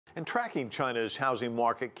And tracking China's housing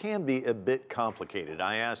market can be a bit complicated.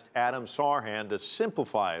 I asked Adam Sarhan to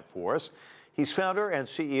simplify it for us. He's founder and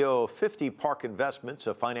CEO of 50 Park Investments,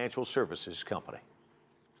 a financial services company.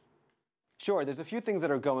 Sure, there's a few things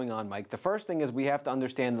that are going on, Mike. The first thing is we have to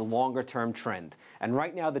understand the longer-term trend. And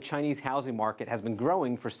right now, the Chinese housing market has been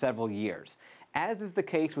growing for several years. As is the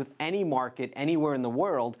case with any market anywhere in the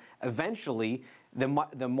world, eventually the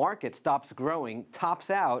market stops growing, tops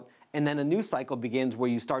out, and then a new cycle begins where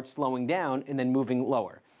you start slowing down and then moving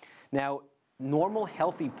lower. Now, normal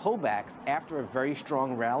healthy pullbacks after a very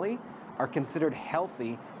strong rally are considered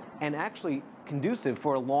healthy and actually conducive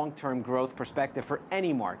for a long-term growth perspective for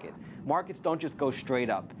any market. Markets don't just go straight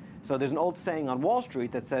up. So there's an old saying on Wall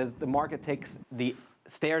Street that says the market takes the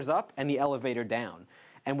stairs up and the elevator down.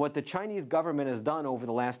 And what the Chinese government has done over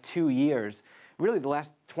the last 2 years, really the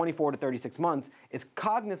last 24 to 36 months, is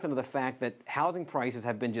cognizant of the fact that housing prices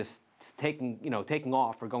have been just taking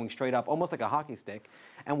off or going straight up, almost like a hockey stick.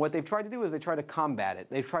 And what they've tried to do is they try to combat it.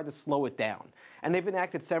 They've tried to slow it down. And they've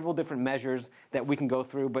enacted several different measures that we can go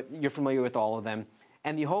through, but you're familiar with all of them.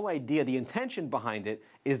 And the whole idea, the intention behind it,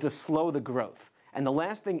 is to slow the growth. And the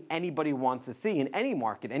last thing anybody wants to see in any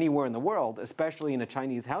market, anywhere in the world, especially in a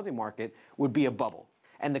Chinese housing market, would be a bubble.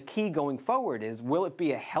 And the key going forward is, will it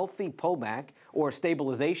be a healthy pullback or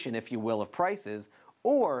stabilization, if you will, of prices,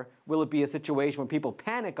 or will it be a situation where people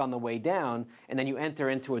panic on the way down and then you enter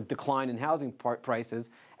into a decline in housing prices,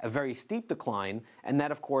 a very steep decline, and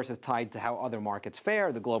that, of course, is tied to how other markets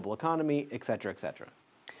fare, the global economy, et cetera, et cetera.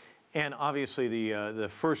 And obviously the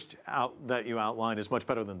first that you outlined is much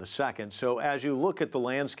better than the second. So as you look at the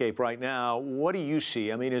landscape right now, what do you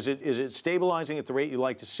see? I mean, is it stabilizing at the rate you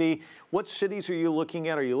like to see? What cities are you looking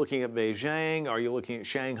at? Are you looking at Beijing? Are you looking at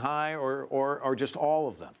Shanghai, or just all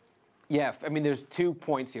of them? Yeah, I mean, there's 2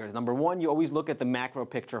 points here. Number one, you always look at the macro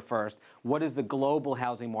picture first. What is the global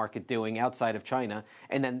housing market doing outside of China?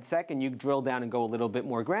 And then second, you drill down and go a little bit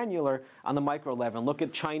more granular on the micro level and look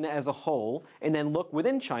at China as a whole, and then look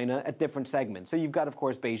within China at different segments. So you've got, of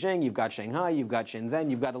course, Beijing, you've got Shanghai, you've got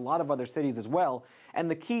Shenzhen, you've got a lot of other cities as well.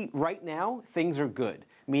 And the key right now, things are good,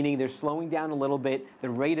 meaning they're slowing down a little bit. The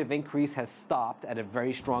rate of increase has stopped at a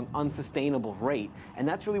very strong, unsustainable rate. And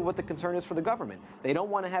that's really what the concern is for the government. They don't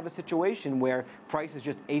want to have a situation where prices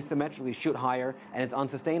just asymmetrically shoot higher and it's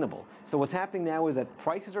unsustainable. So what's happening now is that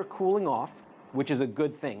prices are cooling off, which is a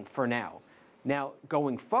good thing for now. Now,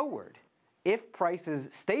 going forward, if prices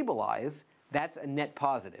stabilize, that's a net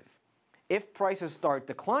positive. If prices start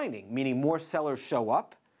declining, meaning more sellers show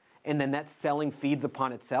up, and then that selling feeds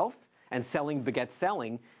upon itself, and selling begets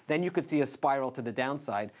selling, then you could see a spiral to the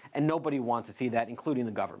downside, and nobody wants to see that, including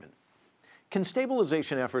the government. Can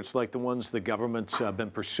stabilization efforts like the ones the government's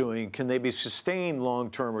been pursuing, can they be sustained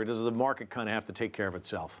long-term, or does the market kind of have to take care of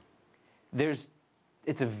itself?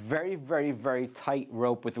 It's a very, very, very tight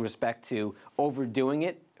rope with respect to overdoing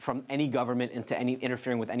it from any government into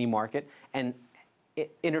interfering with any market, and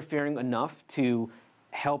interfering enough to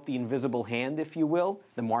help the invisible hand, if you will,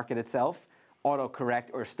 the market itself, autocorrect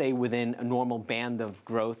or stay within a normal band of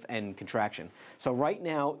growth and contraction. So right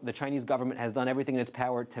now, the Chinese government has done everything in its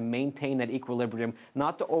power to maintain that equilibrium,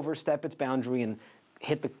 not to overstep its boundary and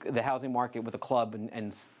hit the housing market with a club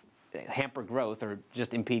and hamper growth or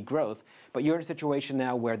just impede growth. But you're in a situation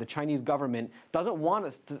now where the Chinese government doesn't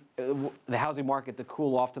want the housing market to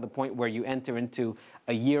cool off to the point where you enter into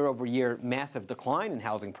a year-over-year massive decline in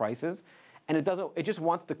housing prices. And it just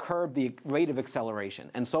wants to curb the rate of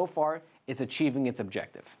acceleration. And so far, it's achieving its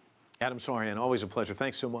objective. Adam Sarhan, always a pleasure.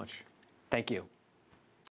 Thanks so much. Thank you.